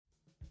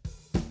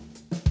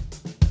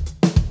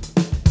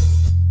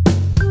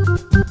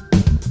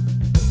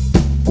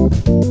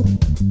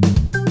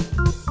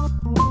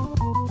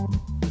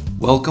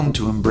Welcome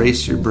to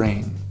Embrace Your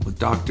Brain with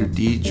Dr.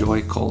 D.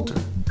 Joy Coulter.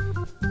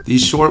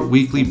 These short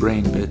weekly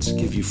brain bits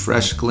give you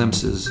fresh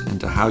glimpses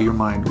into how your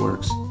mind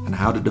works and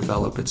how to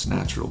develop its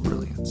natural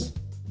brilliance.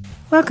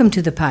 Welcome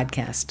to the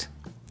podcast.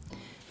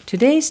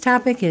 Today's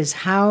topic is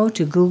how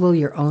to Google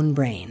your own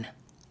brain.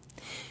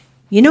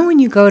 You know, when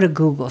you go to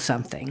Google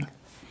something,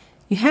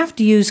 you have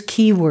to use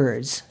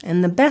keywords,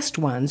 and the best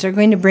ones are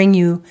going to bring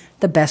you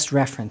the best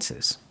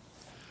references.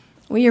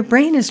 Well, your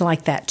brain is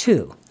like that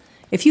too.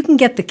 If you can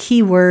get the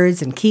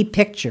keywords and key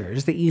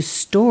pictures that you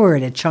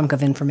stored a chunk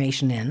of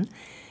information in,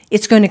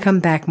 it's going to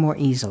come back more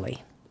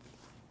easily.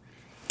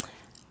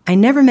 I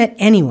never met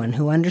anyone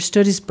who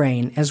understood his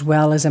brain as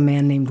well as a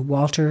man named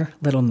Walter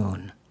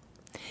Littlemoon.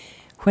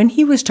 When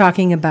he was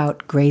talking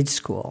about grade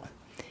school,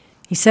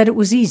 he said it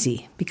was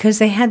easy because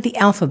they had the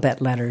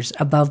alphabet letters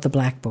above the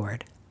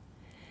blackboard.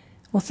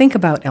 Well, think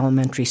about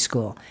elementary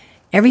school.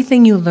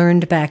 Everything you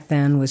learned back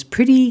then was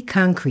pretty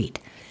concrete,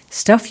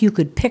 stuff you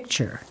could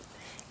picture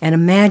and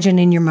imagine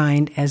in your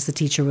mind as the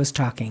teacher was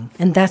talking.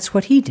 And that's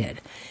what he did,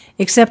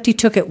 except he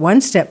took it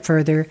one step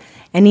further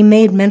and he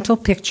made mental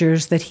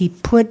pictures that he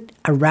put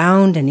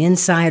around and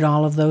inside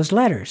all of those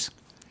letters.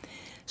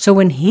 So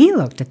when he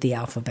looked at the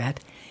alphabet,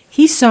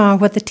 he saw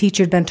what the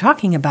teacher had been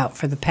talking about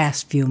for the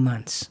past few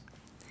months.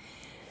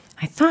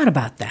 I thought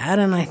about that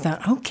and I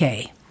thought,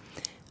 okay,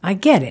 I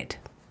get it,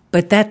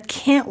 but that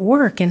can't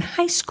work in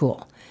high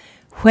school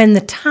when the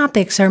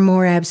topics are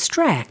more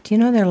abstract. You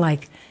know, they're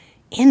like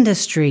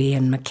industry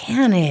and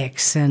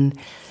mechanics and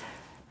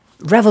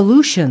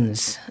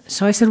revolutions.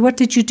 So I said, what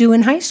did you do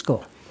in high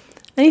school?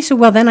 And he said,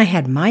 well, then I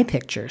had my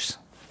pictures.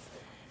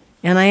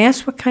 And I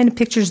asked what kind of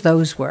pictures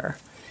those were.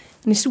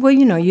 And he said, well,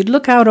 you know, you'd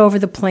look out over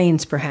the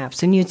plains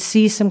perhaps, and you'd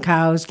see some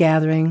cows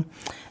gathering.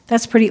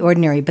 That's pretty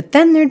ordinary. But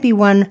then there'd be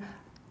one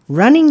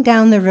running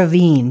down the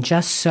ravine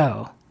just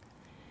so.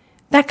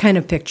 That kind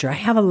of picture. I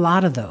have a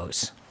lot of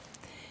those.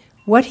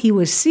 What he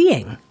was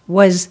seeing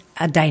was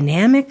a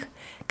dynamic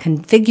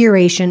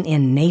configuration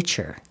in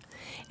nature.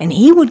 And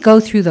he would go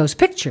through those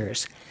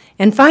pictures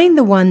and find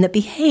the one that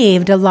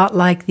behaved a lot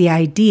like the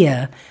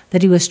idea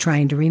that he was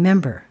trying to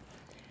remember.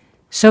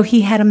 So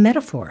he had a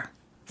metaphor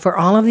for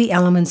all of the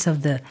elements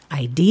of the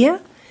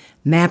idea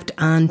mapped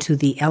onto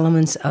the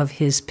elements of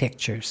his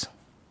pictures.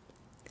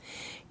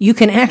 You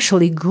can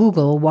actually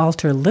Google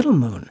Walter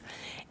Littlemoon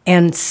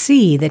and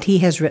see that he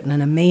has written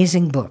an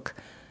amazing book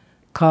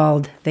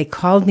called They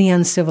Called Me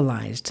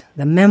Uncivilized,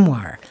 the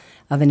memoir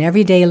of an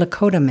everyday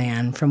Lakota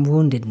man from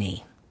Wounded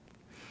Knee.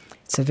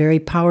 It's a very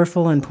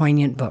powerful and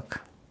poignant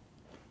book.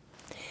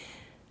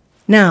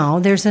 Now,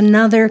 there's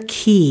another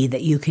key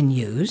that you can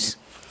use,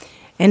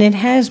 and it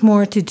has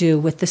more to do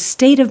with the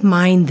state of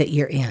mind that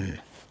you're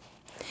in.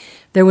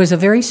 There was a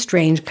very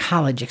strange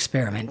college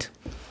experiment.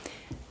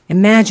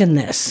 Imagine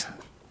this,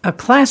 a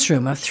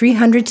classroom of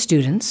 300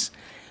 students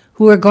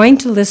who are going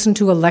to listen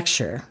to a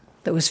lecture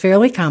that was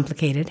fairly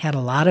complicated, had a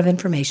lot of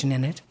information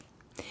in it.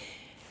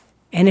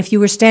 And if you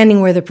were standing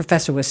where the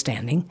professor was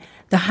standing,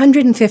 the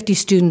 150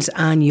 students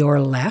on your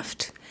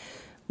left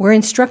were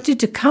instructed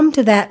to come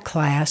to that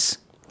class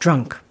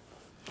drunk.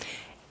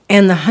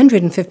 And the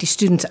 150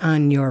 students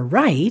on your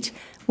right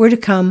were to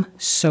come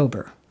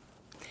sober.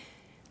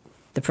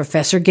 The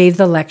professor gave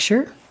the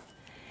lecture.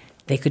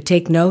 They could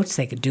take notes.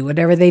 They could do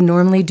whatever they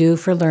normally do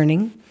for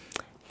learning.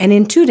 And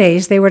in 2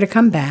 days, they were to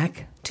come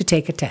back to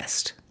take a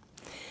test.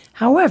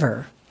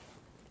 However,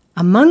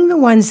 among the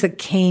ones that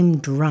came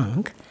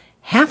drunk,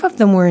 half of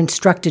them were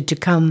instructed to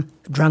come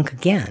drunk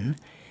again,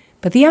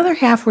 but the other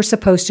half were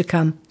supposed to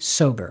come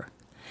sober.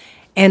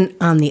 And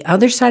on the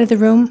other side of the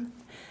room,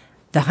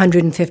 the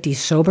 150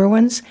 sober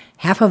ones,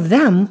 half of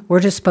them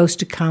were supposed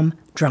to come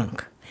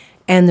drunk,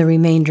 and the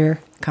remainder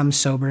come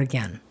sober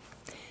again.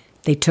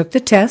 They took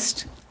the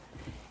test,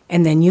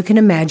 and then you can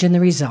imagine the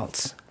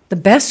results. The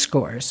best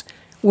scores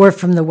were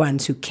from the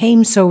ones who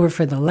came sober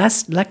for the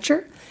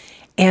lecture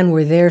and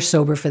were there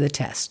sober for the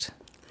test.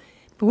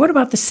 But what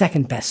about the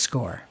second best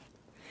score?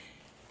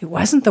 It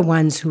wasn't the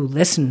ones who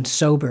listened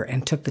sober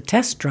and took the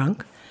test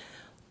drunk,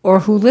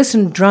 or who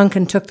listened drunk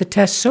and took the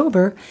test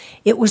sober.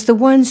 It was the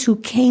ones who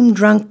came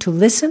drunk to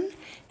listen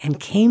and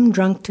came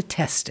drunk to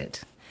test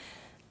it.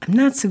 I'm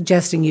not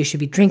suggesting you should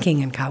be drinking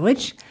in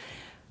college,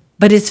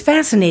 but it's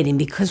fascinating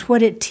because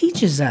what it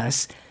teaches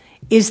us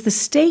is the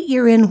state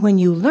you're in when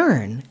you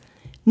learn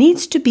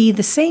needs to be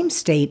the same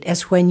state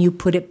as when you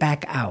put it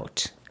back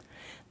out.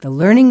 The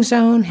learning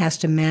zone has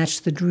to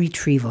match the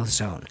retrieval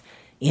zone.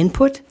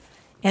 Input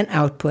and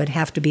output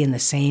have to be in the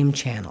same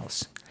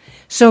channels.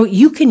 So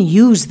you can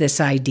use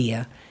this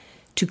idea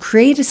to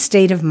create a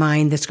state of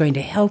mind that's going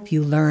to help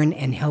you learn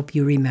and help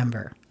you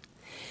remember.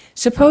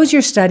 Suppose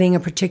you're studying a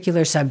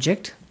particular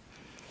subject,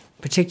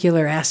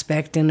 particular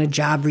aspect in a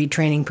job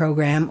retraining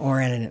program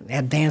or in an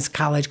advanced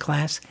college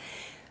class.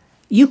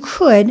 You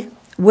could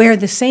wear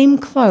the same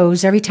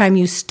clothes every time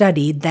you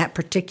studied that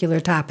particular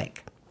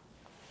topic.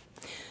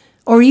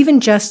 Or even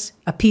just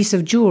a piece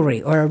of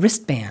jewelry or a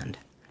wristband.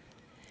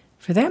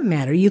 For that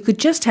matter, you could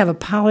just have a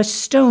polished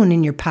stone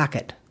in your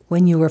pocket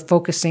when you were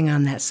focusing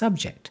on that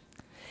subject.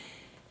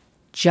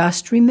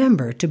 Just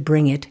remember to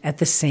bring it at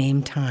the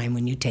same time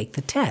when you take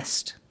the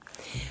test.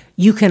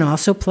 You can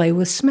also play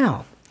with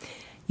smell.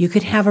 You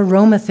could have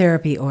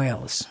aromatherapy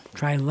oils.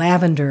 Try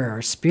lavender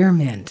or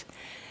spearmint.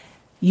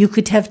 You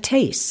could have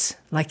tastes,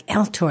 like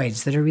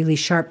Altoids that are really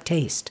sharp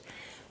taste.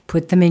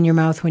 Put them in your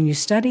mouth when you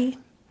study.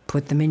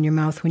 Put them in your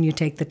mouth when you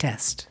take the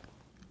test.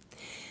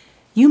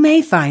 You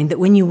may find that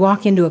when you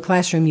walk into a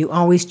classroom, you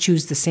always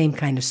choose the same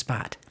kind of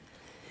spot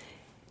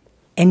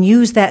and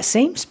use that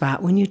same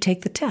spot when you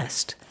take the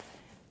test.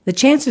 The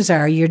chances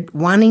are you're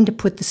wanting to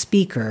put the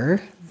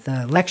speaker,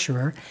 the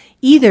lecturer,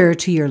 either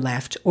to your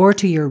left or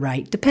to your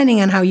right,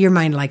 depending on how your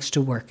mind likes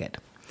to work it.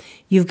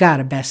 You've got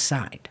a best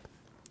side.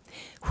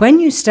 When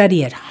you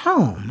study at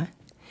home,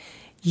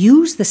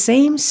 use the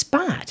same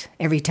spot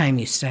every time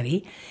you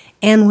study,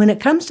 and when it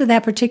comes to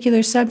that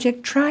particular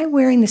subject, try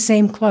wearing the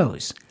same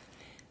clothes,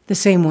 the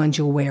same ones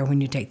you'll wear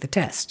when you take the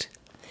test.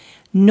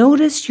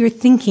 Notice your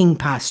thinking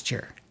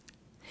posture,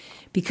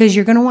 because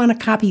you're going to want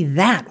to copy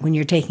that when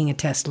you're taking a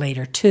test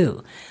later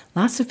too.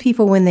 Lots of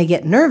people, when they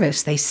get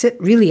nervous, they sit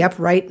really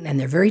upright and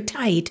they're very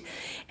tight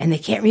and they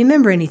can't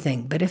remember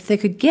anything. But if they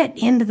could get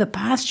into the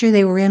posture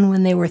they were in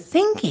when they were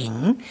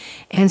thinking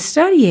and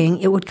studying,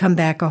 it would come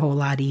back a whole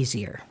lot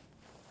easier.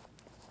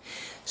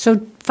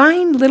 So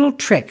find little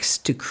tricks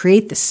to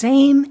create the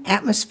same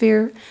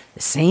atmosphere,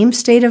 the same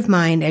state of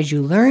mind as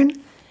you learn,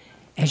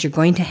 as you're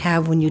going to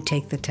have when you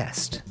take the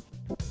test.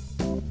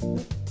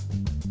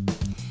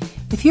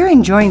 If you're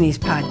enjoying these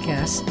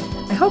podcasts,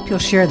 I hope you'll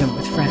share them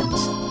with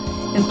friends.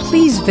 And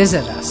please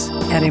visit us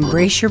at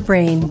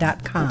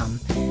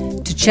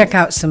embraceyourbrain.com to check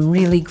out some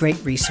really great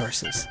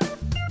resources.